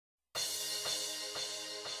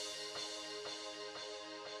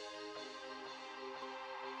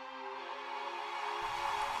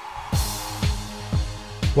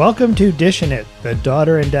Welcome to Dishin, the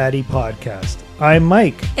Daughter and Daddy podcast. I'm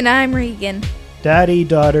Mike. And I'm Regan.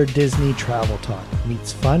 Daddy-daughter Disney travel talk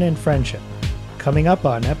meets fun and friendship. Coming up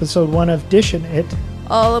on episode 1 of Dishin It.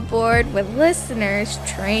 All aboard with listeners'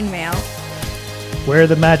 train mail. Where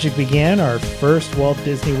the magic began, our first Walt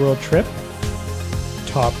Disney World trip.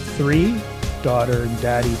 Top 3. Daughter and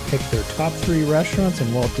Daddy pick their top 3 restaurants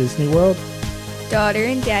in Walt Disney World. Daughter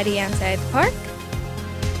and Daddy outside the park.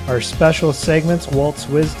 Our special segments, Walt's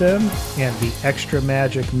Wisdom and the Extra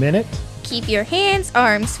Magic Minute. Keep your hands,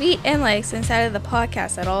 arms, feet, and legs inside of the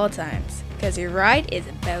podcast at all times, because your ride is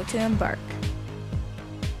about to embark.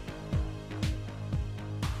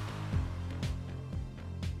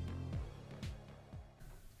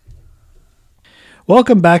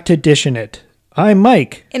 Welcome back to Dishin It. I'm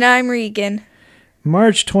Mike. And I'm Regan.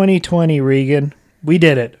 March 2020, Regan. We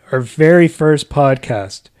did it. Our very first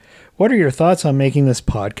podcast. What are your thoughts on making this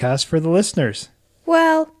podcast for the listeners?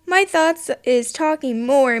 Well, my thoughts is talking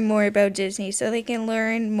more and more about Disney so they can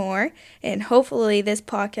learn more, and hopefully this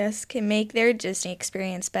podcast can make their Disney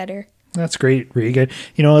experience better. That's great, Regan.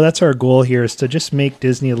 You know, that's our goal here, is to just make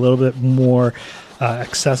Disney a little bit more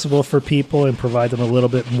accessible for people and provide them a little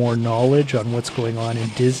bit more knowledge on what's going on in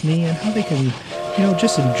Disney and how they can, you know,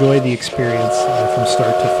 just enjoy the experience from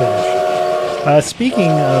start to finish. Speaking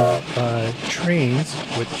of trains,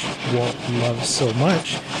 which Walt loves so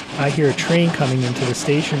much, I hear a train coming into the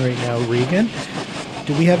station right now, Regan.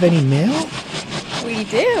 Do we have any mail? We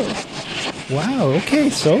do. Wow,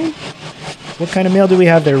 okay, so what kind of mail do we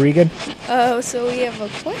have there, Regan? Oh, so we have a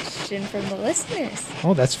question from the listeners.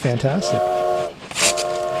 Oh, that's fantastic.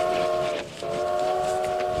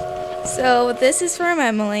 So this is from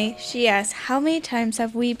Emily. She asks, how many times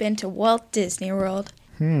have we been to Walt Disney World?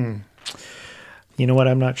 You know what?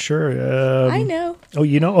 I'm not sure. I know. Oh,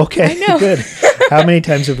 you know? Okay, I know. Good. How many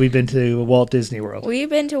times have we been to Walt Disney World? We've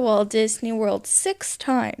been to Walt Disney World 6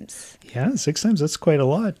 times. Yeah, 6 times. That's quite a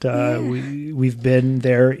lot. Yeah. We've been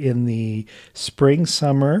there in the spring,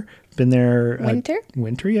 summer. Been there.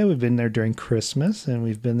 Winter, yeah. We've been there during Christmas, and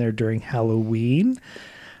we've been there during Halloween.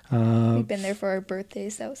 We've been there for our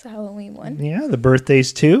birthdays. That was the Halloween one. Yeah, the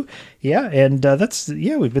birthdays too. Yeah, and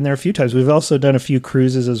we've been there a few times. We've also done a few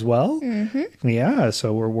cruises as well. Mm-hmm. Yeah,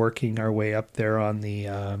 so we're working our way up there on the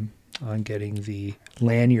on getting the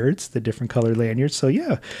lanyards, the different color lanyards. So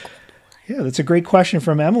yeah, that's a great question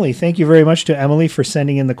from Emily. Thank you very much to Emily for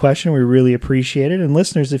sending in the question. We really appreciate it. And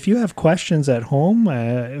listeners, if you have questions at home,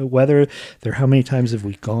 whether they're how many times have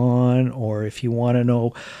we gone, or if you want to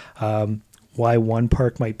know why one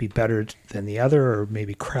park might be better than the other, or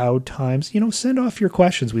maybe crowd times, send off your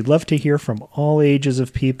questions. We'd love to hear from all ages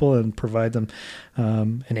of people and provide them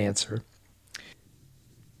an answer.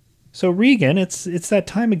 So Regan, it's that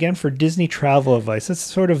time again for Disney travel advice. That's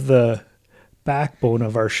sort of the backbone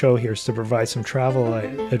of our show here, is to provide some travel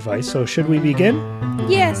advice. So should we begin?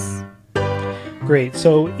 Yes. Great.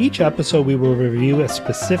 So each episode we will review a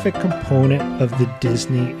specific component of the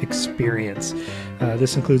Disney experience.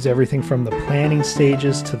 This includes everything from the planning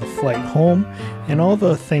stages to the flight home and all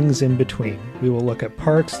the things in between. We will look at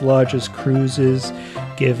parks, lodges, cruises,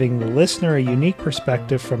 giving the listener a unique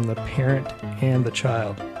perspective from the parent and the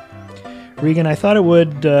child. Regan, I thought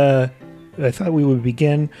we would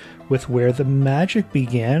begin with where the magic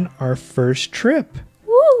began, our first trip.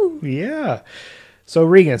 Woo! Yeah. So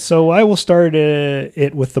Regan, I will start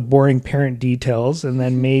it with the boring parent details, and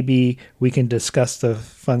then maybe we can discuss the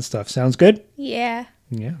fun stuff. Sounds good? Yeah.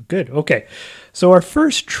 Yeah, good. Okay. So our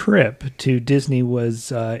first trip to Disney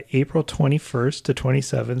was April 21st to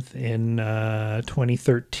 27th in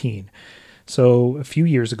 2013. So a few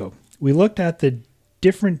years ago. We looked at the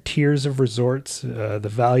different tiers of resorts, the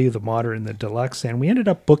value, the moderate, and the deluxe, and we ended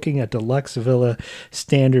up booking a deluxe villa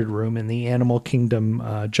standard room in the Animal Kingdom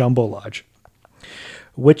Jambo Lodge,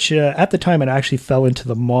 which at the time it actually fell into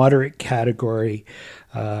the moderate category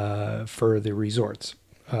for the resorts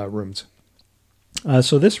rooms.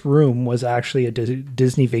 So this room was actually a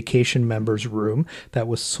Disney Vacation members room that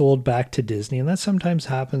was sold back to Disney, and that sometimes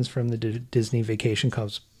happens from the Disney Vacation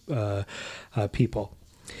Club's people.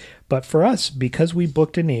 But for us, because we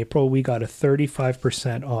booked in April, we got a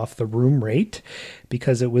 35% off the room rate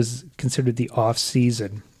because it was considered the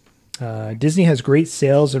off-season. Disney has great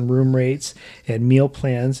sales and room rates and meal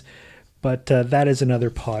plans, but that is another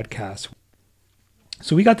podcast.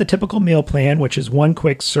 So we got the typical meal plan, which is 1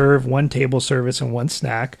 quick serve, 1 table service, and 1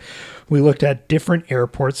 snack. We looked at different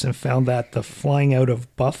airports and found that the flying out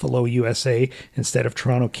of Buffalo, USA, instead of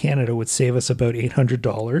Toronto, Canada, would save us about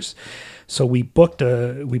 $800. So we booked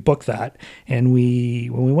that, and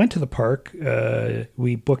when we went to the park,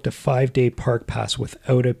 we booked a 5-day park pass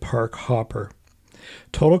without a park hopper.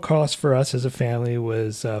 Total cost for us as a family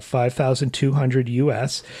was $5,200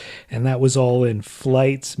 US, and that was all in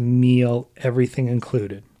flights, meal, everything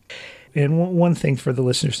included. And one thing for the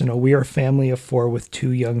listeners to know, we are a family of 4 with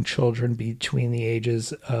 2 young children between the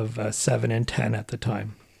ages of 7 and 10 at the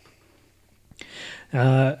time.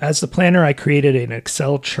 As the planner, I created an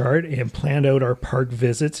Excel chart and planned out our park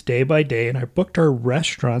visits day by day, and I booked our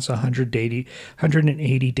restaurants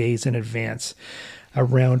 180 days in advance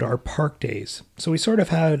around our park days. So we sort of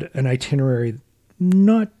had an itinerary,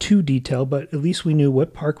 not too detailed, but at least we knew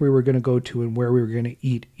what park we were going to go to and where we were going to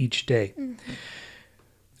eat each day. Mm-hmm.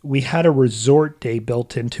 We had a resort day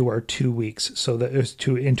built into our 2 weeks, so that it was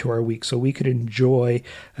into our week, so we could enjoy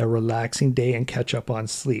a relaxing day and catch up on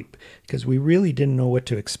sleep, because we really didn't know what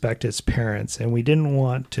to expect as parents, and we didn't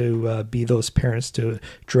want to be those parents to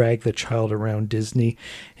drag the child around Disney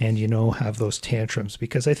and have those tantrums,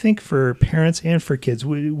 because I think for parents and for kids,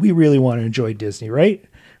 we really want to enjoy Disney, right?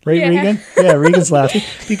 Right, yeah. Regan? Yeah, Regan's laughing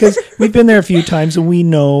because we've been there a few times, and we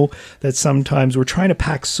know that sometimes we're trying to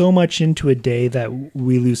pack so much into a day that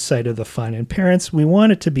we lose sight of the fun. And parents, we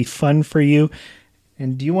want it to be fun for you.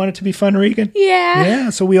 And do you want it to be fun, Regan? Yeah. Yeah,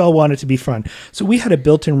 so we all want it to be fun. So we had a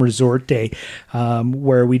built-in resort day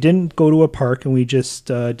where we didn't go to a park, and we just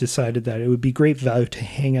decided that it would be great value to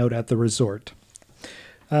hang out at the resort.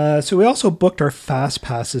 So we also booked our fast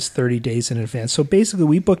passes 30 days in advance. So basically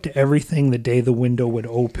we booked everything the day the window would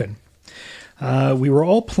open. We were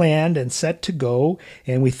all planned and set to go,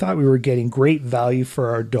 and we thought we were getting great value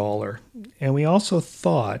for our dollar. And we also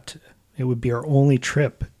thought it would be our only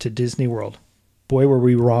trip to Disney World. Boy, were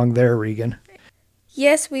we wrong there, Regan.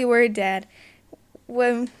 Yes, we were, Dad.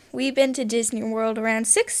 When we've been to Disney World around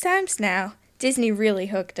 6 times now. Disney really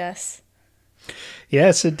hooked us.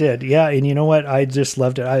 Yes, it did. Yeah, and you know what? I just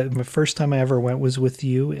loved it. The first time I ever went was with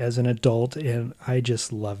you as an adult, and I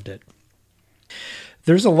just loved it.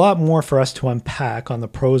 There's a lot more for us to unpack on the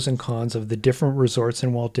pros and cons of the different resorts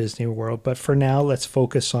in Walt Disney World, but for now, let's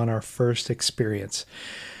focus on our first experience.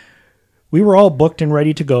 We were all booked and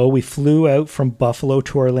ready to go. We flew out from Buffalo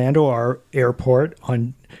to Orlando airport.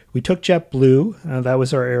 We took JetBlue. That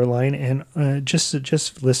was our airline. And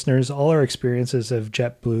just listeners, all our experiences of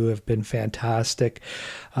JetBlue have been fantastic.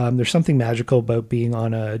 There's something magical about being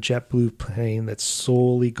on a JetBlue plane that's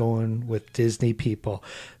solely going with Disney people.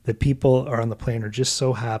 The people on the plane are just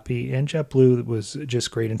so happy. And JetBlue was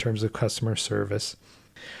just great in terms of customer service.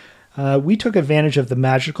 We took advantage of the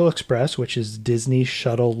Magical Express, which is Disney's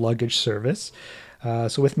shuttle luggage service.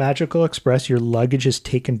 So with Magical Express, your luggage is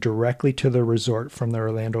taken directly to the resort from the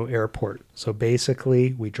Orlando airport. So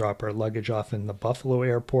basically, we drop our luggage off in the Buffalo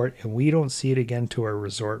airport, and we don't see it again to our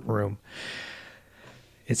resort room.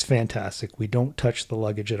 It's fantastic. We don't touch the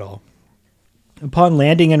luggage at all. Upon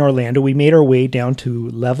landing in Orlando, we made our way down to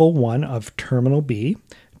level 1 of Terminal B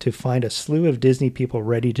to find a slew of Disney people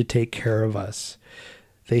ready to take care of us.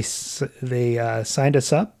 They signed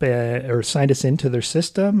us up or signed us into their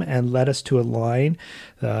system and led us to a line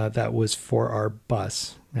that was for our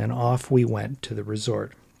bus. And off we went to the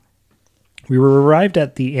resort. We were arrived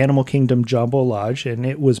at the Animal Kingdom Jambo Lodge, and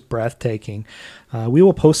it was breathtaking. We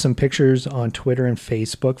will post some pictures on Twitter and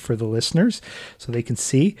Facebook for the listeners so they can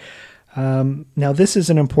see. Now, this is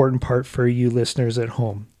an important part for you listeners at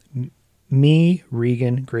home. Me,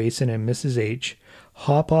 Regan, Grayson, and Mrs. H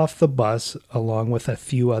hop off the bus along with a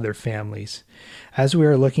few other families. As we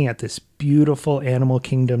are looking at this beautiful Animal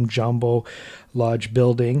Kingdom Jambo Lodge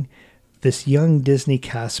building, this young Disney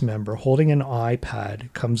cast member holding an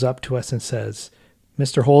iPad comes up to us and says,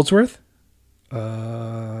 "Mr. Holdsworth?"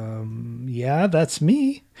 Yeah, that's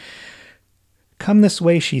me." "Come this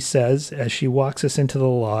way," she says, as she walks us into the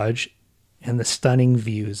lodge and the stunning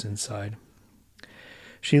views inside.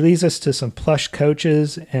 She leads us to some plush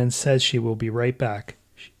couches and says she will be right back.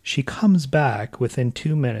 She comes back within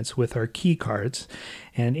 2 minutes with our key cards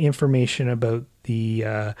and information about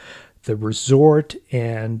the resort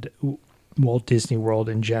and Walt Disney World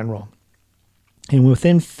in general. And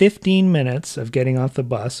within 15 minutes of getting off the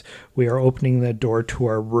bus, we are opening the door to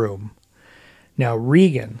our room. Now,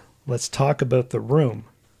 Regan, let's talk about the room.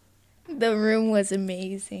 The room was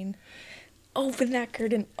amazing. Open that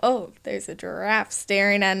curtain. Oh, there's a giraffe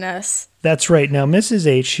staring at us. That's right. Now, Mrs.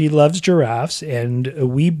 H, she loves giraffes, and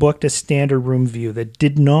we booked a standard room view that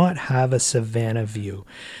did not have a savanna view.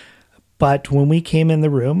 But when we came in the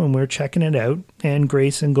room and we were checking it out, and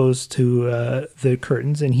Grayson goes to the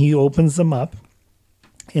curtains and he opens them up,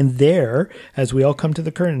 and there, as we all come to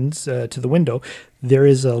the curtains, to the window, there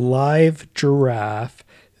is a live giraffe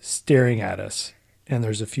staring at us. And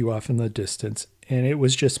there's a few off in the distance, and it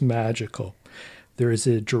was just magical. there is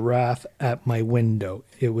a giraffe at my window.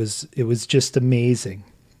 It was just amazing.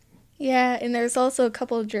 Yeah, and there's also a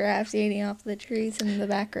couple of giraffes eating off the trees in the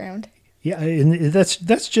background. Yeah, and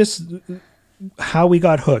that's just how we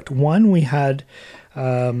got hooked. One, we had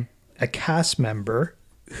a cast member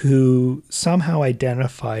who somehow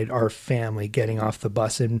identified our family getting off the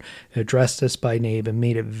bus and addressed us by name and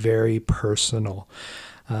made it very personal.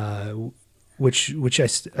 Which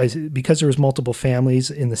I because there was multiple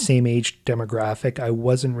families in the same age demographic, I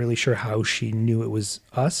wasn't really sure how she knew it was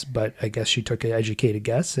us, but I guess she took an educated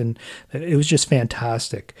guess, and it was just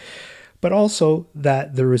fantastic. But also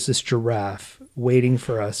that there was this giraffe waiting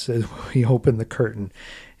for us as we opened the curtain,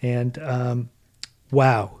 and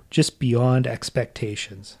wow, just beyond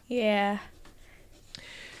expectations. Yeah.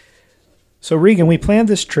 So Regan, we planned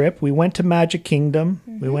this trip. We went to Magic Kingdom.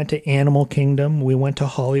 We went to Animal Kingdom. We went to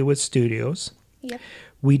Hollywood Studios. Yep.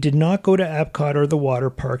 We did not go to Epcot or the water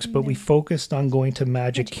parks, but we focused on going to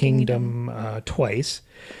Magic Kingdom twice.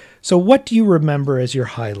 So what do you remember as your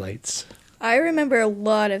highlights? I remember a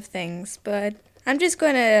lot of things, but I'm just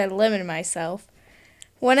going to limit myself.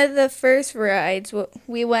 One of the first rides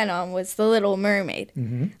we went on was The Little Mermaid.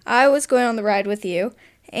 Mm-hmm. I was going on the ride with you.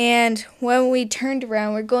 And when we turned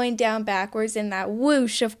around, we're going down backwards, and that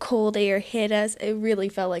whoosh of cold air hit us. It really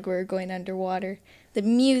felt like we were going underwater. The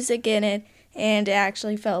music in it, and it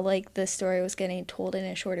actually felt like the story was getting told in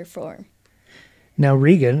a shorter form. Now,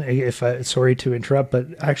 Regan, sorry to interrupt, but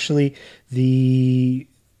actually the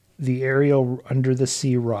Ariel Under the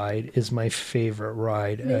Sea ride is my favorite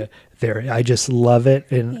ride there. I just love it,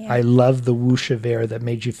 and I love the whoosh of air that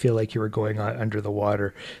made you feel like you were going under the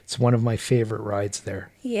water. It's one of my favorite rides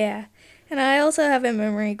there. Yeah, and I also have a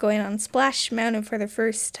memory going on Splash Mountain for the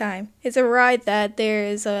first time. It's a ride that there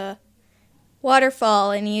is a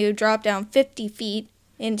waterfall, and you drop down 50 feet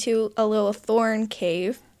into a little thorn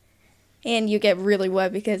cave, and you get really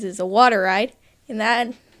wet because it's a water ride, and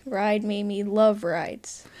that ride made me love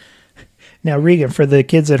rides. Now, Regan, for the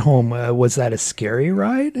kids at home, was that a scary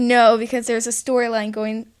ride? No, because there's a storyline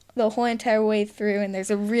going the whole entire way through, and there's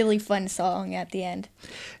a really fun song at the end.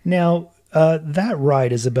 Now, that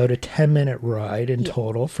ride is about a 10-minute ride in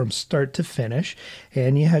total from start to finish,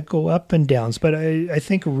 and you go up and downs. But I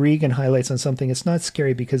think Regan highlights on something. It's not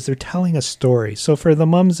scary because they're telling a story. So for the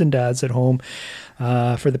mums and dads at home,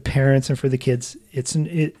 for the parents and for the kids,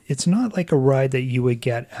 it's not like a ride that you would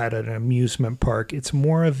get at an amusement park. It's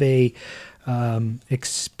more of a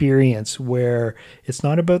experience where it's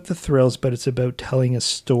not about the thrills, but it's about telling a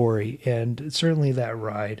story. And certainly that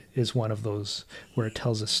ride is one of those where it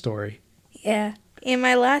tells a story. Yeah. And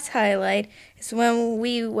my last highlight is when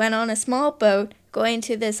we went on a small boat going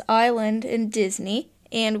to this island in Disney,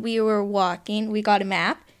 and we were walking. We got a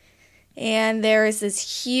map, and there was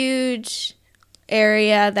this huge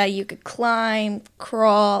area that you could climb,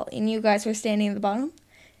 crawl, and you guys were standing at the bottom.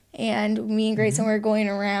 And me and Grayson were going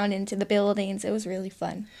around into the buildings. It was really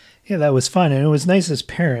fun. Yeah, that was fun. And it was nice as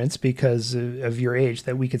parents because of your age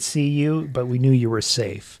that we could see you, but we knew you were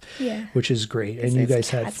safe. Yeah. Which is great. And you guys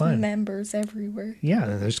had fun. Cast members everywhere. Yeah,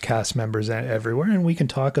 there's cast members everywhere. And we can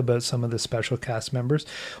talk about some of the special cast members.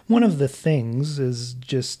 One of the things is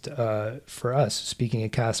just for us, speaking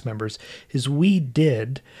of cast members, is we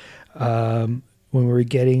did... when we were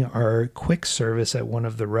getting our quick service at one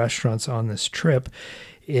of the restaurants on this trip,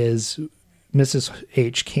 is Mrs.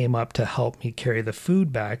 H came up to help me carry the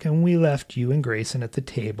food back, and we left you and Grayson at the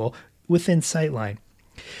table within sightline.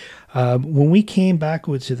 When we came back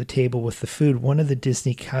to the table with the food, one of the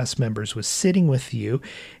Disney cast members was sitting with you,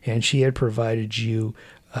 and she had provided you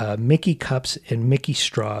Mickey cups and Mickey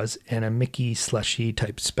straws and a Mickey slushy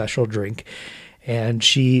type special drink. And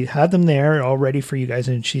she had them there all ready for you guys.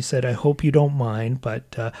 And she said, I hope you don't mind,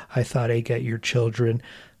 but I thought I'd get your children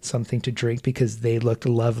something to drink because they looked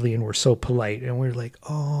lovely and were so polite. And we were like,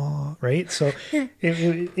 oh, right? So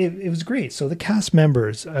it was great. So the cast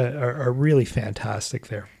members are really fantastic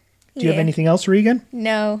there. Do you have anything else, Regan?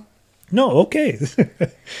 No. No, okay.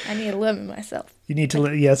 I need to limit myself. You need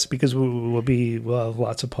to, yes, because we'll have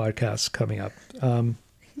lots of podcasts coming up.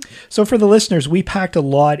 So for the listeners, we packed a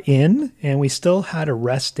lot in, and we still had a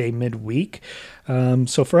rest day midweek.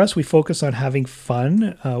 So for us, we focus on having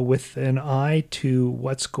fun with an eye to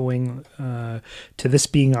what's going to this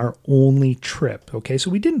being our only trip. Okay, so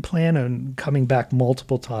we didn't plan on coming back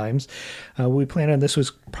multiple times. We planned on this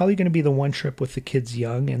was probably going to be the one trip with the kids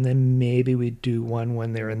young, and then maybe we'd do one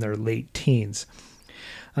when they're in their late teens.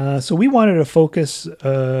 So we wanted to focus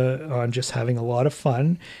on just having a lot of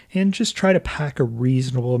fun and just try to pack a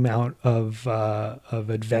reasonable amount of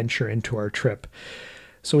adventure into our trip.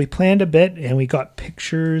 So we planned a bit, and we got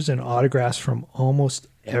pictures and autographs from almost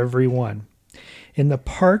everyone. In the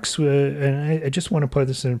parks, and I just want to put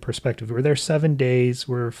this in perspective, we're there 7 days.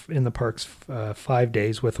 We're in the parks 5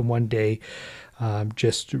 days with 1 day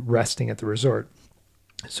just resting at the resort.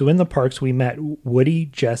 So in the parks, we met Woody,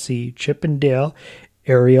 Jessie, Chip and Dale,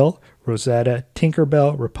 Ariel, Rosetta,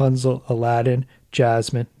 Tinkerbell, Rapunzel, Aladdin,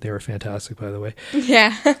 Jasmine. They were fantastic, by the way.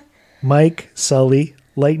 Yeah. Mike, Sully,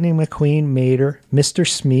 Lightning McQueen, Mater, Mr.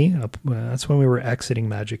 Smee. That's when we were exiting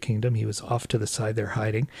Magic Kingdom. He was off to the side there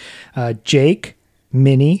hiding. Jake,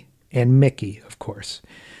 Minnie, and Mickey, of course.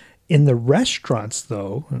 In the restaurants,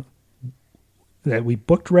 though, that we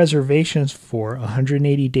booked reservations for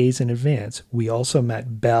 180 days in advance, we also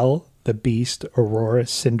met Belle, the Beast, Aurora,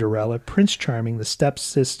 Cinderella, Prince Charming, the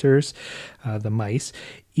Stepsisters, the mice,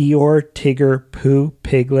 Eeyore, Tigger, Pooh,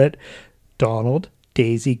 Piglet, Donald,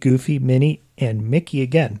 Daisy, Goofy, Minnie, and Mickey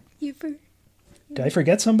again. Did I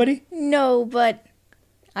forget somebody? No, but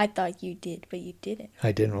I thought you did, but you didn't.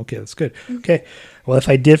 I didn't. Okay, that's good. Okay. Well, if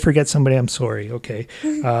I did forget somebody, I'm sorry. Okay.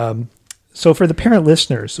 So for the parent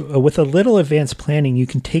listeners, with a little advanced planning, you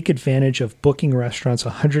can take advantage of booking restaurants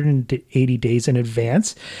 180 days in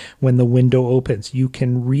advance when the window opens. You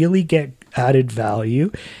can really get added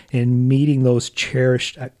value in meeting those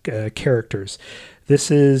cherished characters.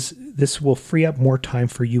 This will free up more time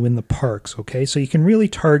for you in the parks, okay? So you can really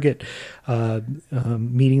target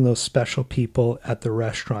meeting those special people at the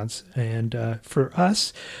restaurants. And for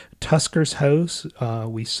us, Tusker's House,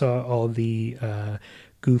 we saw all the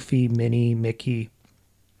Goofy, Minnie, Mickey,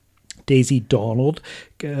 Daisy, Donald,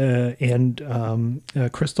 and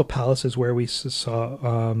Crystal Palace is where we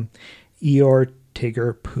saw Eeyore,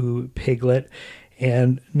 Tigger, Pooh, Piglet,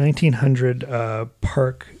 and 1900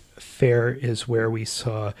 Park Fair is where we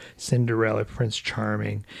saw Cinderella, Prince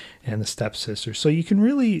Charming, and the Stepsisters. So you can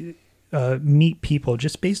really meet people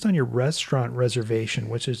just based on your restaurant reservation,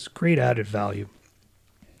 which is great added value.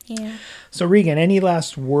 Yeah. So Regan, any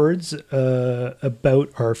last words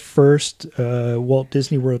about our first Walt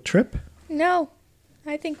Disney World trip? No,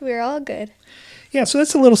 I think we're all good. Yeah, so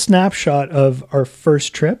that's a little snapshot of our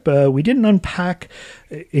first trip. We didn't unpack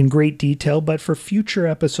in great detail, but for future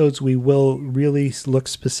episodes, we will really look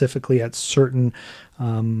specifically at certain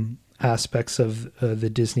aspects of the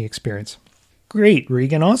Disney experience. Great,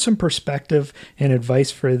 Regan. Awesome perspective and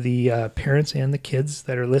advice for the parents and the kids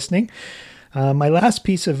that are listening. My last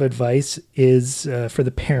piece of advice is for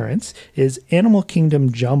the parents is Animal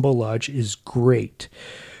Kingdom Jambo Lodge is great.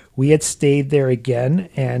 We had stayed there again,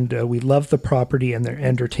 and we love the property and their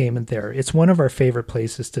entertainment there. It's one of our favorite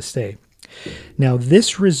places to stay. Now,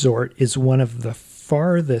 this resort is one of the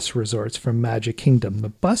farthest resorts from Magic Kingdom. The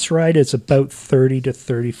bus ride is about 30 to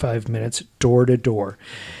 35 minutes door to door.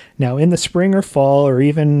 Now, in the spring or fall or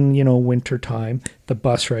even, winter time, the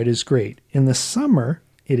bus ride is great. In the summer,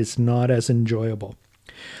 it is not as enjoyable.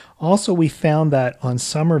 Also, we found that on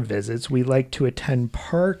summer visits, we like to attend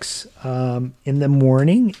parks in the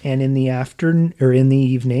morning and in the afternoon or in the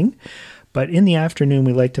evening. But in the afternoon,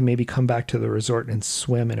 we like to maybe come back to the resort and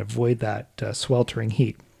swim and avoid that sweltering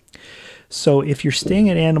heat. So if you're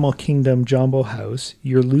staying at Animal Kingdom Jambo House,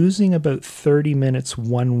 you're losing about 30 minutes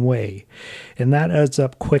one way. And that adds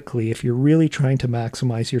up quickly if you're really trying to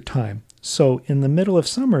maximize your time. So in the middle of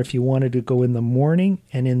summer, if you wanted to go in the morning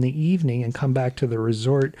and in the evening and come back to the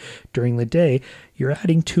resort during the day, you're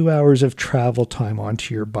adding 2 hours of travel time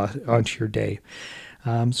onto your day.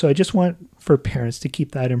 So I just want for parents to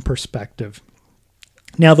keep that in perspective.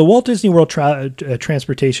 Now, the Walt Disney World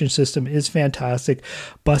transportation system is fantastic.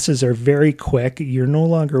 Buses are very quick. You're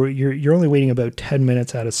only waiting about 10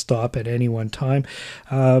 minutes at a stop at any one time.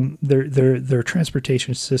 Their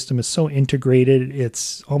transportation system is so integrated.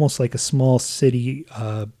 It's almost like a small city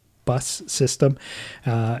bus system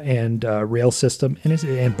and rail system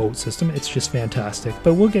and boat system. It's just fantastic.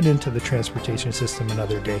 But we'll get into the transportation system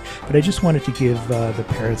another day. But I just wanted to give the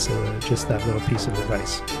parents just that little piece of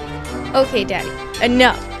advice. Okay, Daddy,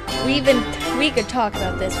 enough. We could talk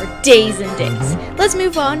about this for days and days. Mm-hmm. Let's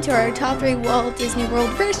move on to our top 3 Walt Disney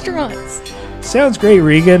World restaurants. Sounds great,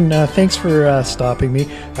 Regan. Thanks for stopping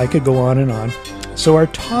me. I could go on and on. So our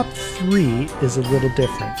top 3 is a little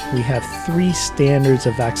different. We have 3 standards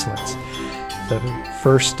of excellence. The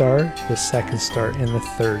first star, the second star, and the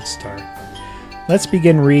third star. Let's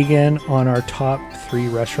begin, Regan, on our top 3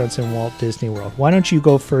 restaurants in Walt Disney World. Why don't you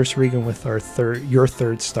go first, Regan, with your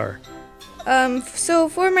third star? So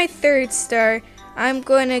for my third star, I'm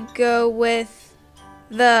going to go with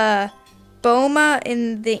the Boma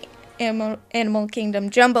in the Animal Kingdom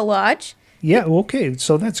Jambo Lodge. Yeah, okay.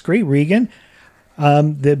 So that's great, Regan.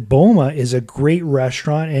 The Boma is a great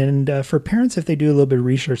restaurant, and for parents, if they do a little bit of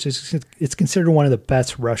research, it's considered one of the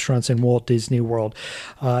best restaurants in Walt Disney World.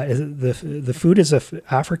 The food is a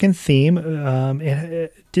African theme.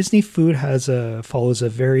 Disney food follows a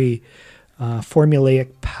very formulaic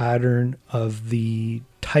pattern of the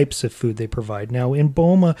types of food they provide. Now, in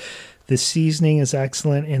Boma, the seasoning is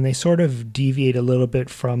excellent, and they sort of deviate a little bit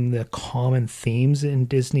from the common themes in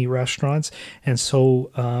Disney restaurants. And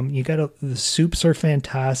so the soups are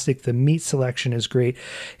fantastic. The meat selection is great.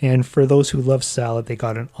 And for those who love salad, they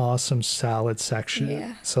got an awesome salad selection.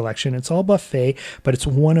 It's all buffet, but it's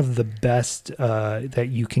one of the best that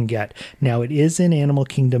you can get. Now, it is in Animal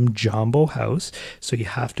Kingdom Jambo House, so you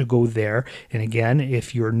have to go there. And again,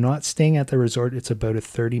 if you're not staying at the resort, it's about a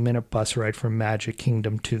 30-minute bus ride from Magic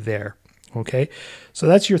Kingdom to there. Okay, so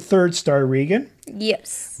that's your third star, Regan.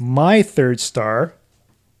 Yes. My third star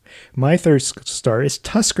is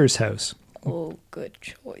Tusker's House. Oh, good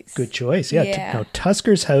choice. Good choice, yeah. Now,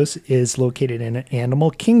 Tusker's House is located in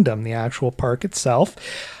Animal Kingdom, the actual park itself.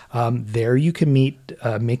 There you can meet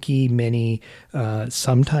Mickey, Minnie,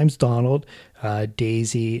 sometimes Donald,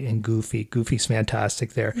 Daisy, and Goofy. Goofy's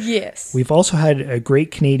fantastic there. Yes. We've also had a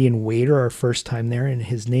great Canadian waiter our first time there, and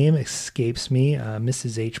his name escapes me.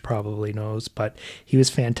 Mrs. H probably knows, but he was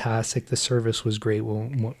fantastic. The service was great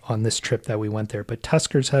on this trip that we went there. But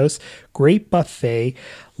Tusker's House, great buffet.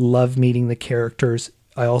 Love meeting the characters.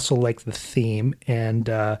 I also like the theme, and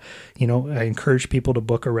I encourage people to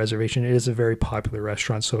book a reservation. It is a very popular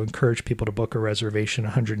restaurant, so encourage people to book a reservation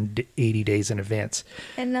 180 days in advance.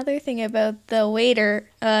 Another thing about the waiter,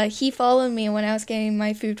 he followed me when I was getting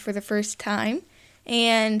my food for the first time,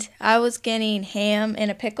 and I was getting ham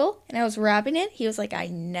and a pickle, and I was wrapping it. He was like, "I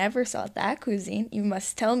never saw that cuisine. You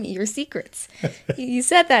must tell me your secrets." He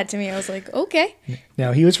said that to me. I was like, okay.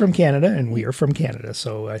 Now, he was from Canada, and we are from Canada,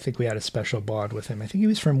 so I think we had a special bond with him. I think he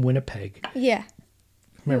was from Winnipeg. Yeah.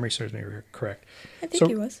 If memory serves me correct. I think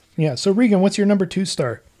he was. Yeah, so Regan, what's your number 2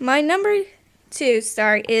 star? My number 2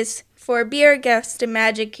 star is for Be Our Guest to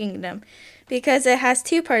Magic Kingdom, because it has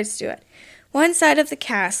 2 parts to it. One side of the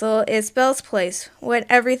castle is Belle's place, where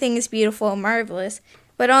everything is beautiful and marvelous,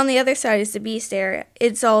 but on the other side is the Beast area.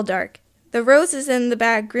 It's all dark. The rose is in the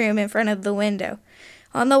back room in front of the window.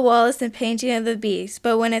 On the wall is the painting of the Beast,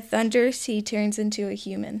 but when it thunders, he turns into a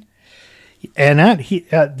human. And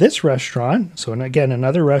at this restaurant, so again,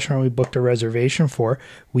 another restaurant we booked a reservation for,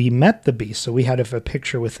 we met the Beast. So we had a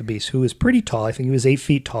picture with the Beast, who was pretty tall. I think he was 8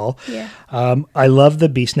 feet tall. Yeah. I love the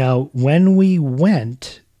Beast. Now, when we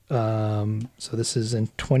went... so this is in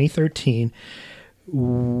 2013,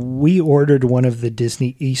 we ordered one of the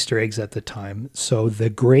Disney Easter eggs at the time. So the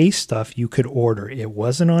gray stuff you could order. It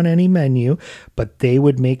wasn't on any menu, but they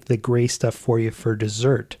would make the gray stuff for you for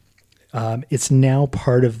dessert. It's now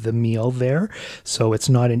part of the meal there, so it's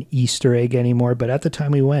not an Easter egg anymore. But at the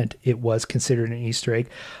time we went, it was considered an Easter egg.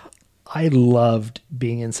 I loved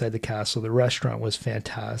being inside the castle. The restaurant was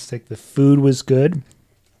fantastic. The food was good.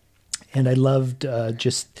 And I loved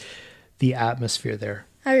just the atmosphere there.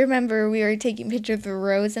 I remember we were taking pictures of the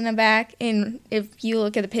rose in the back, and if you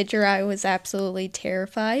look at the picture, I was absolutely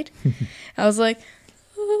terrified. I was like,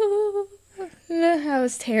 oh. I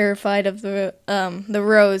was terrified of the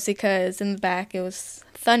rose because in the back it was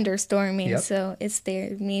thunderstorming, so it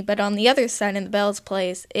scared me. But on the other side, in the Belle's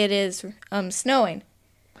place, it is snowing,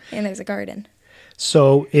 and there's a garden.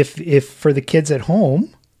 So if for the kids at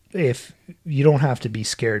home... If you don't have to be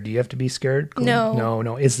scared, do you have to be scared? No.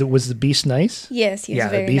 Was the Beast nice? Yes, he was very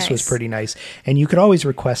nice. Yeah, the Beast was pretty nice. And you could always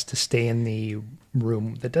request to stay in the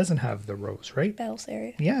room that doesn't have the rose, right? Belle's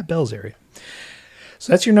area. Yeah, Belle's area.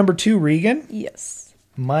 So that's your number 2, Regan. Yes.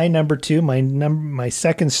 My number 2, my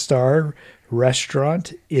second star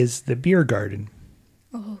restaurant is the Beer Garden.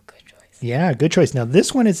 Oh, good choice. Yeah, good choice. Now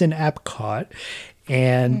this one is in Epcot.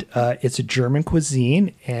 And it's a German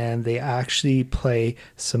cuisine, and they actually play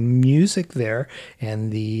some music there.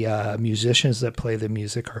 And the musicians that play the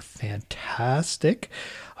music are fantastic.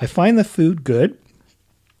 I find the food good,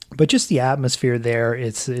 but just the atmosphere there,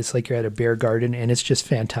 it's like you're at a beer garden, and it's just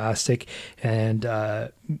fantastic. And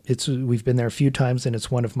we've been there a few times, and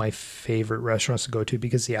it's one of my favorite restaurants to go to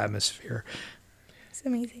because of the atmosphere. It's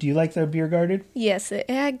amazing. Do you like the beer garden? Yes, it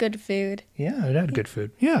had good food. Yeah, it had good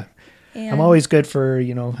food. Yeah. And I'm always good for,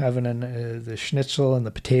 having the schnitzel, and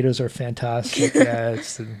the potatoes are fantastic.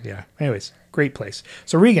 Anyways, great place.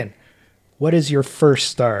 So Regan, what is your first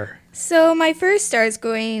star? So my first star is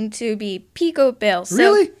going to be Pico Bill. So,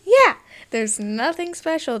 really? Yeah. There's nothing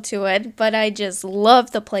special to it, but I just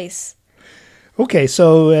love the place. Okay,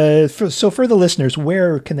 so for the listeners,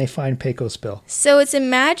 where can they find Pecos Bill? So it's in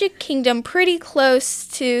Magic Kingdom, pretty close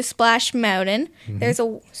to Splash Mountain.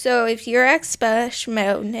 So if you're at Splash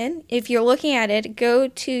Mountain, if you're looking at it, go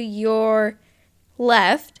to your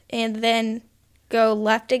left and then go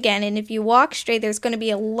left again. And if you walk straight, there's going to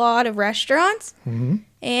be a lot of restaurants.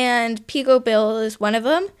 And Pico Bill is one of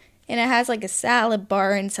them. And it has like a salad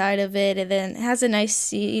bar inside of it. And then it has a nice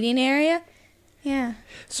seating area. Yeah.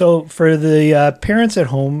 So for the parents at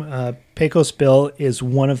home, Pecos Bill is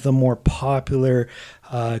one of the more popular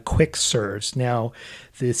quick serves. Now,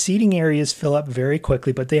 the seating areas fill up very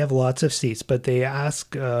quickly, but they have lots of seats. But they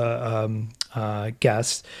ask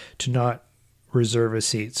guests to not reserve a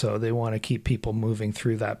seat, so they want to keep people moving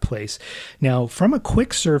through that place. Now, from a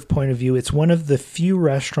quick serve point of view, it's one of the few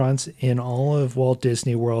restaurants in all of Walt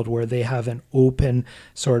Disney World where they have an open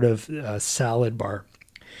sort of salad bar.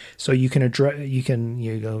 So you can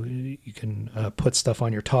put stuff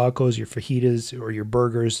on your tacos, your fajitas, or your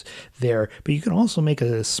burgers there, but you can also make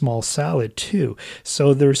a small salad too.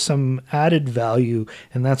 So there's some added value,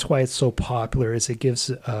 and that's why it's so popular. Is it gives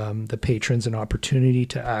the patrons an opportunity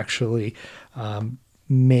to actually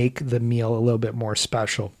make the meal a little bit more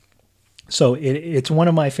special. So it's one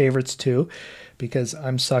of my favorites too, because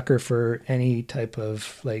I'm sucker for any type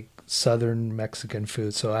of like Southern Mexican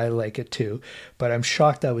food, so I like it too. But I'm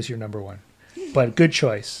shocked that was your number one. But good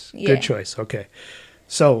choice. Yeah. Good choice. Okay.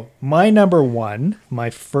 So my number one, my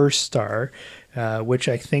first star, which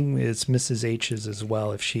I think is Mrs. H's as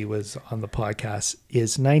well if she was on the podcast,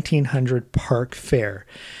 is 1900 Park Fair.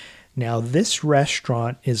 Now, this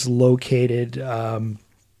restaurant is located in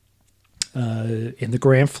the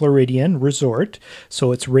Grand Floridian Resort.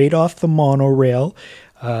 So it's right off the monorail.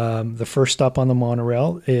 The first stop on the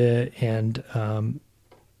monorail, and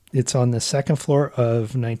it's on the second floor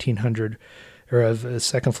of 1900, or of the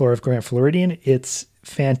second floor of Grand Floridian. It's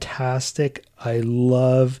fantastic. I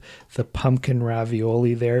love the pumpkin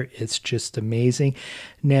ravioli there. It's just amazing.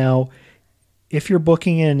 Now, if you're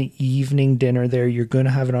booking an evening dinner there, you're going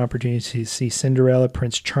to have an opportunity to see Cinderella,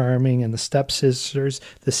 Prince Charming, and the Stepsisters.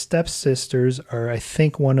 The Stepsisters are, I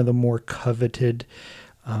think, one of the more coveted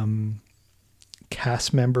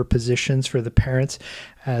cast member positions for the parents,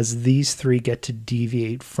 as these three get to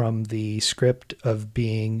deviate from the script of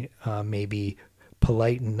being maybe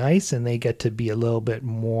polite and nice, and they get to be a little bit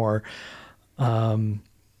more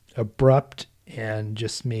abrupt and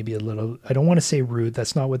just maybe a little, I don't want to say rude,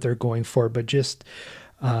 that's not what they're going for, but just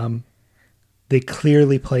they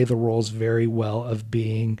clearly play the roles very well of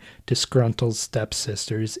being disgruntled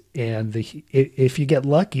stepsisters. And if you get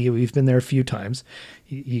lucky, we've been there a few times,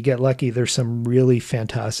 you get lucky, there's some really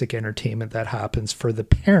fantastic entertainment that happens for the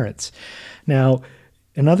parents. Now,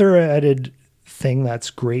 another added thing that's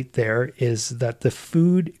great there is that the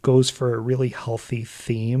food goes for a really healthy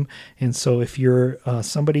theme. And so if you're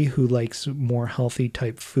somebody who likes more healthy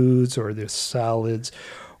type foods, or the salads,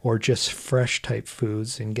 or just fresh type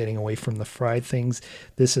foods and getting away from the fried things,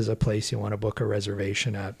 this is a place you want to book a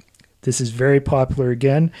reservation at. This is very popular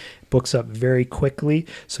again, books up very quickly,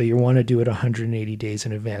 so you want to do it 180 days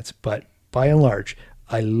in advance. But by and large,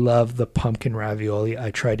 I love the pumpkin ravioli. I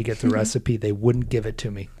tried to get the recipe. They wouldn't give it to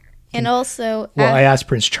me. And also... Well, I asked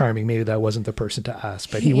Prince Charming. Maybe that wasn't the person to ask,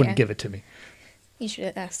 but he wouldn't give it to me. You should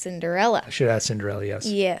have asked Cinderella. I should have asked Cinderella, yes.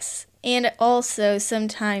 Yes. And also,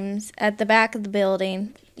 sometimes at the back of the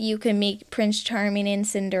building, you can meet Prince Charming and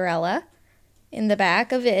Cinderella in the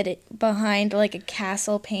back of it, behind like a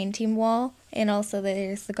castle painting wall. And also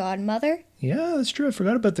there's the godmother. Yeah, that's true. I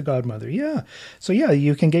forgot about the godmother. Yeah. So yeah,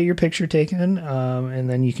 you can get your picture taken, and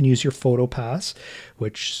then you can use your photo pass,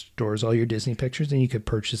 which stores all your Disney pictures, and you could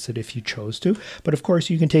purchase it if you chose to. But of course,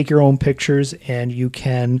 you can take your own pictures, and you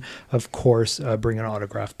can, of course, bring an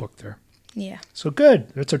autograph book there. Yeah. So good.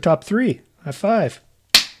 That's our top three. High five.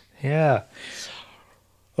 Yeah.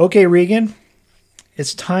 Okay, Regan.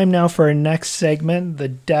 It's time now for our next segment, the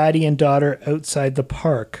daddy and daughter outside the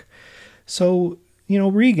park. So,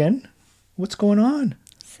 Regan, what's going on?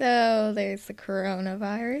 So there's the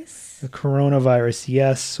coronavirus. The coronavirus,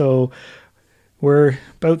 yes. So we're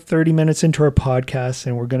about 30 minutes into our podcast,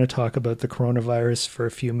 and we're going to talk about the coronavirus for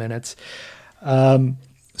a few minutes.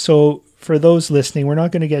 So for those listening, we're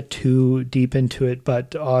not going to get too deep into it,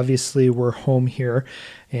 but obviously we're home here,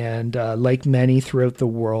 and like many throughout the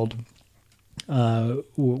world,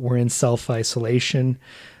 we're in self-isolation,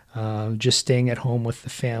 just staying at home with the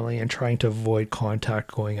family and trying to avoid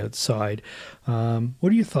contact going outside. What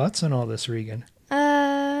are your thoughts on all this, Regan?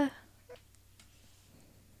 I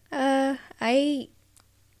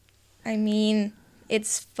mean,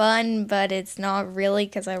 it's fun, but it's not really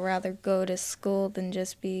because I'd rather go to school than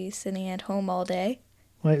just be sitting at home all day.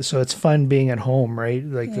 Right, so it's fun being at home, right?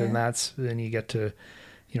 Like Yeah. then you get to,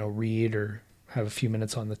 read or have a few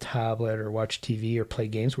minutes on the tablet or watch TV or play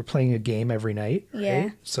games. We're playing a game every night, right? Yeah.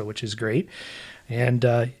 So which is great.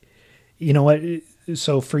 And you know what?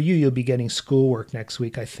 So for you, you'll be getting schoolwork next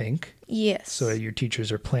week, I think. Yes. So your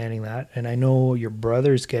teachers are planning that. And I know your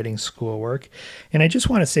brother's getting schoolwork. And I just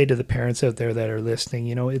want to say to the parents out there that are listening,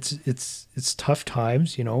 it's tough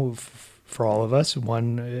times, for all of us.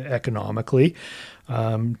 One, economically.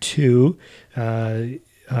 Two,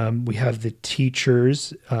 we have the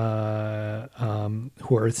teachers who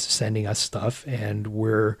are sending us stuff, and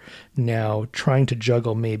we're now trying to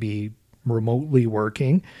juggle maybe remotely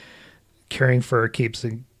working, caring for our kids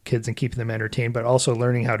and keeping them entertained, but also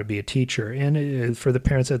learning how to be a teacher. And for the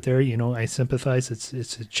parents out there, I sympathize.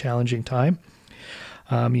 It's a challenging time.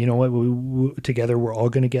 You know what? Together, we're all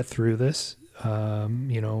going to get through this.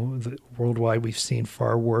 Worldwide, we've seen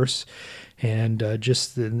far worse. And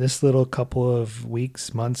just in this little couple of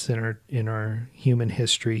weeks, months in our human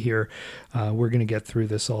history here, we're going to get through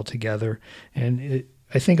this all together. And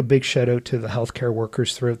I think a big shout out to the healthcare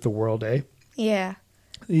workers throughout the world, eh? Yeah.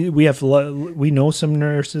 We know some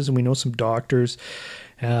nurses and we know some doctors.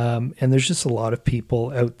 And there's just a lot of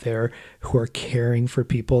people out there who are caring for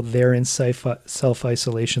people. They're in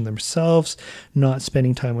self-isolation themselves, not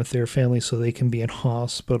spending time with their families so they can be in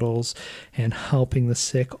hospitals and helping the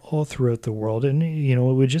sick all throughout the world. And, it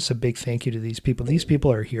was just a big thank you to these people. These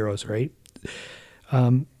people are heroes, right?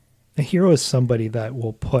 A hero is somebody that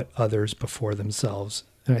will put others before themselves.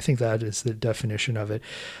 And I think that is the definition of it.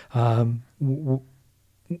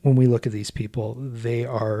 When we look at these people, they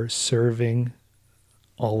are serving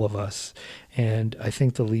all of us. And I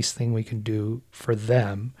think the least thing we can do for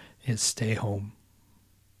them is stay home.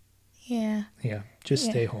 Yeah. Yeah, just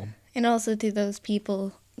stay home. And also to those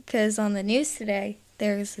people, because on the news today,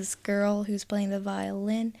 there's this girl who's playing the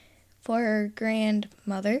violin for her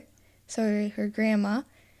grandmother, so her grandma,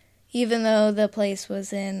 even though the place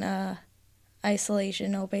was in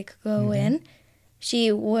isolation, nobody could go in.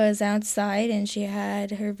 She was outside and she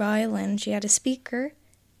had her violin, she had a speaker,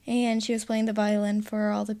 and she was playing the violin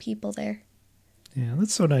for all the people there. Yeah,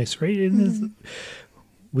 that's so nice, right?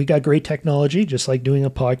 We got great technology, just like doing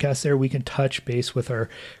a podcast there. We can touch base with our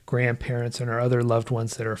grandparents and our other loved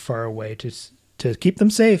ones that are far away to keep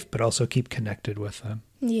them safe, but also keep connected with them.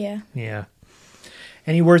 Yeah. Yeah.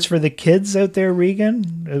 Any words for the kids out there,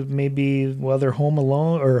 Regan? Maybe while they're home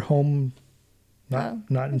alone or home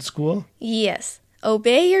not in school? Yes.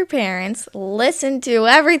 Obey your parents, listen to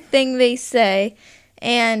everything they say,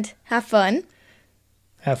 and have fun.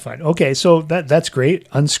 Have fun. Okay, so that's great.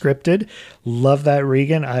 Unscripted. Love that,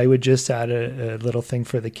 Regan. I would just add a little thing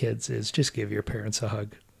for the kids is just give your parents a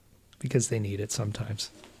hug because they need it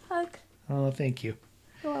sometimes. Hug. Oh, thank you.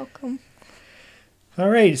 You're welcome. All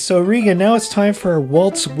right, so Regan, now it's time for our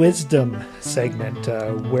Walt's Wisdom segment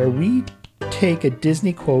where we take a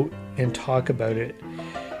Disney quote and talk about it,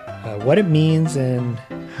 what it means and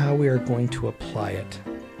how we are going to apply it.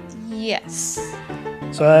 Yes.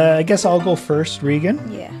 So I guess I'll go first,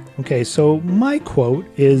 Regan. Yeah. Okay, so my quote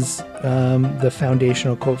is the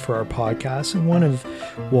foundational quote for our podcast and one of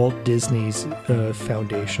Walt Disney's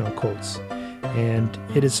foundational quotes. And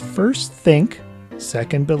it is first think,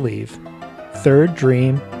 second believe, third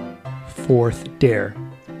dream, fourth dare.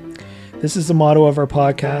 This is the motto of our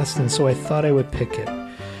podcast, and so I thought I would pick it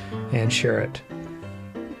and share it.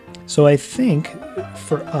 So I think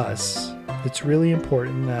for us, it's really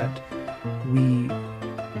important that we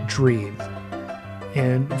dream.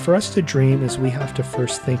 And for us to dream is we have to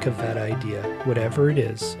first think of that idea, whatever it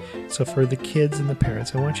is. So for the kids and the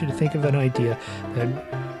parents, I want you to think of an idea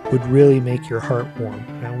that would really make your heart warm.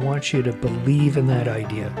 And I want you to believe in that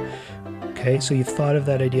idea. Okay, so you've thought of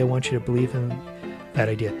that idea. I want you to believe in that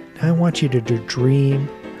idea. Now I want you to dream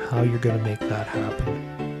how you're going to make that happen.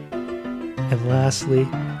 And lastly,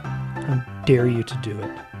 I dare you to do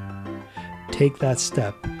it. Take that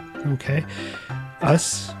step. Okay?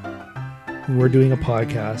 Us, we're doing a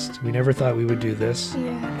podcast. We never thought we would do this.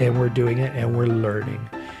 Yeah. And we're doing it and we're learning.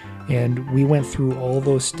 And we went through all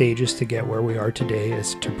those stages to get where we are today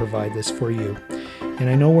is to provide this for you. And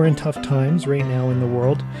I know we're in tough times right now in the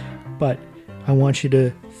world, but I want you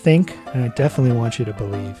to think and I definitely want you to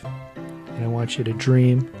believe. And I want you to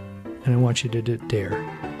dream and I want you to dare.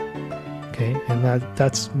 Okay? And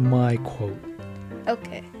that's my quote.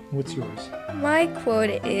 Okay. What's yours? My quote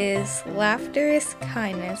is, laughter is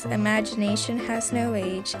kindness, imagination has no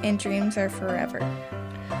age, and dreams are forever.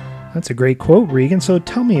 That's a great quote, Regan. So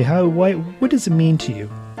tell me, what does it mean to you?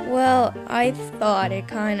 Well, I thought it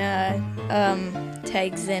kind of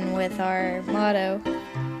tags in with our motto,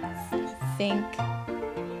 think,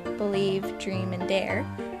 believe, dream, and dare.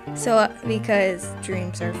 So, because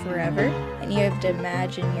dreams are forever, and you have to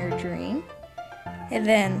imagine your dream. And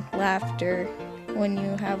then laughter. When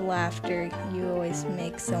you have laughter, you always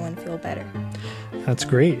make someone feel better. That's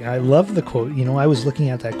great. I love the quote. I was looking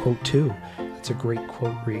at that quote too. It's a great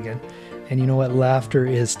quote, Regan. And you know what? Laughter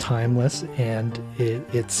is timeless, and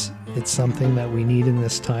it's something that we need in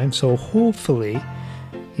this time. So hopefully,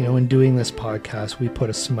 in doing this podcast, we put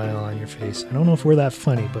a smile on your face. I don't know if we're that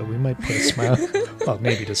funny, but we might put a smile. Well,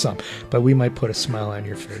 maybe to some, but we might put a smile on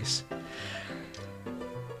your face.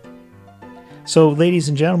 So, ladies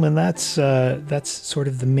and gentlemen, that's sort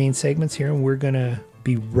of the main segments here, and we're gonna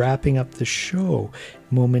be wrapping up the show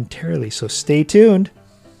momentarily. So stay tuned.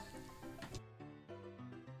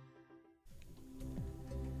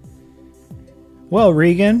 Well,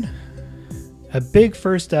 Regan, a big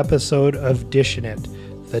first episode of Dishin' It,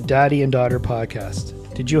 the Daddy and Daughter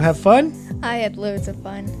podcast. Did you have fun? I had loads of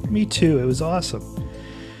fun. Me too. It was awesome.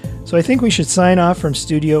 So I think we should sign off from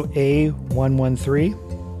Studio A113.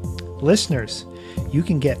 Listeners, you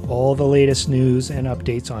can get all the latest news and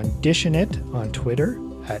updates on Dishin' It on Twitter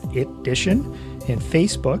at @itdishin and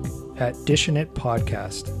Facebook at Dishin' It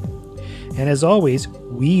Podcast. And as always,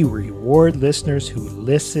 we reward listeners who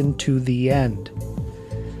listen to the end.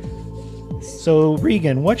 So,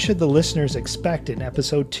 Regan, what should the listeners expect in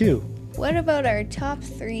episode 2? What about our top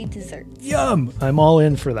 3 desserts? Yum! I'm all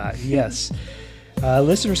in for that, yes.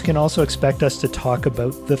 Listeners can also expect us to talk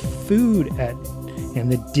about the food and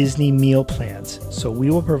the Disney meal plans. So we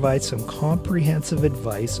will provide some comprehensive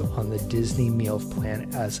advice on the Disney meal plan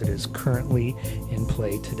as it is currently in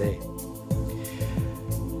play today.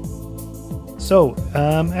 So,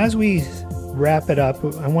 as we wrap it up,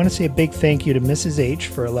 I want to say a big thank you to Mrs. H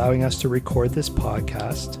for allowing us to record this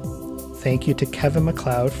podcast. Thank you to Kevin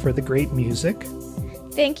MacLeod for the great music.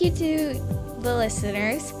 Thank you to the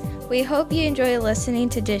listeners. We hope you enjoy listening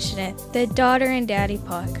to Dishin' It, the Daughter and Daddy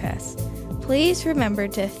podcast. Please remember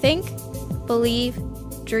to think, believe,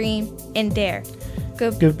 dream, and dare.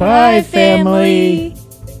 Goodbye, family.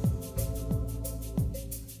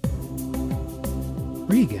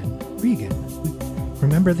 Regan,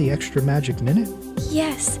 remember the extra magic minute?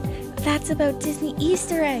 Yes, that's about Disney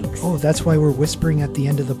Easter eggs. Oh, that's why we're whispering at the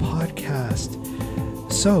end of the podcast.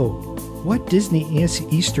 So, what Disney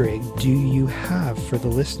Easter egg do you have for the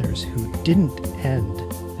listeners who didn't end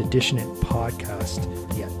the Dishin' It podcast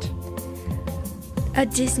yet? A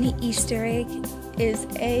Disney Easter egg is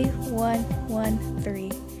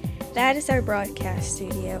A113. That is our broadcast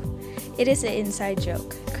studio. It is an inside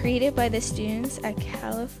joke created by the students at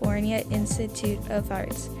California Institute of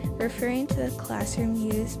Arts, referring to the classroom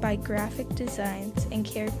used by graphic designs and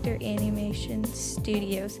character animation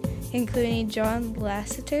studios, including John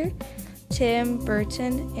Lasseter, Tim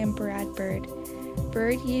Burton, and Brad Bird.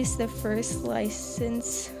 Bird used the first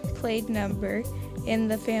license plate number in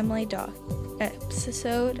the Family Dog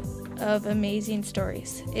episode of Amazing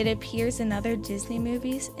Stories. It appears in other Disney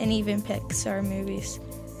movies and even Pixar movies.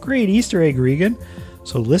 Great Easter egg, Regan.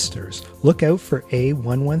 So listeners, look out for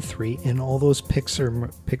A113 in all those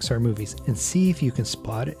Pixar movies and see if you can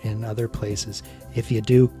spot it in other places. If you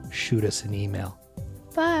do, shoot us an email.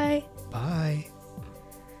 Bye. Bye.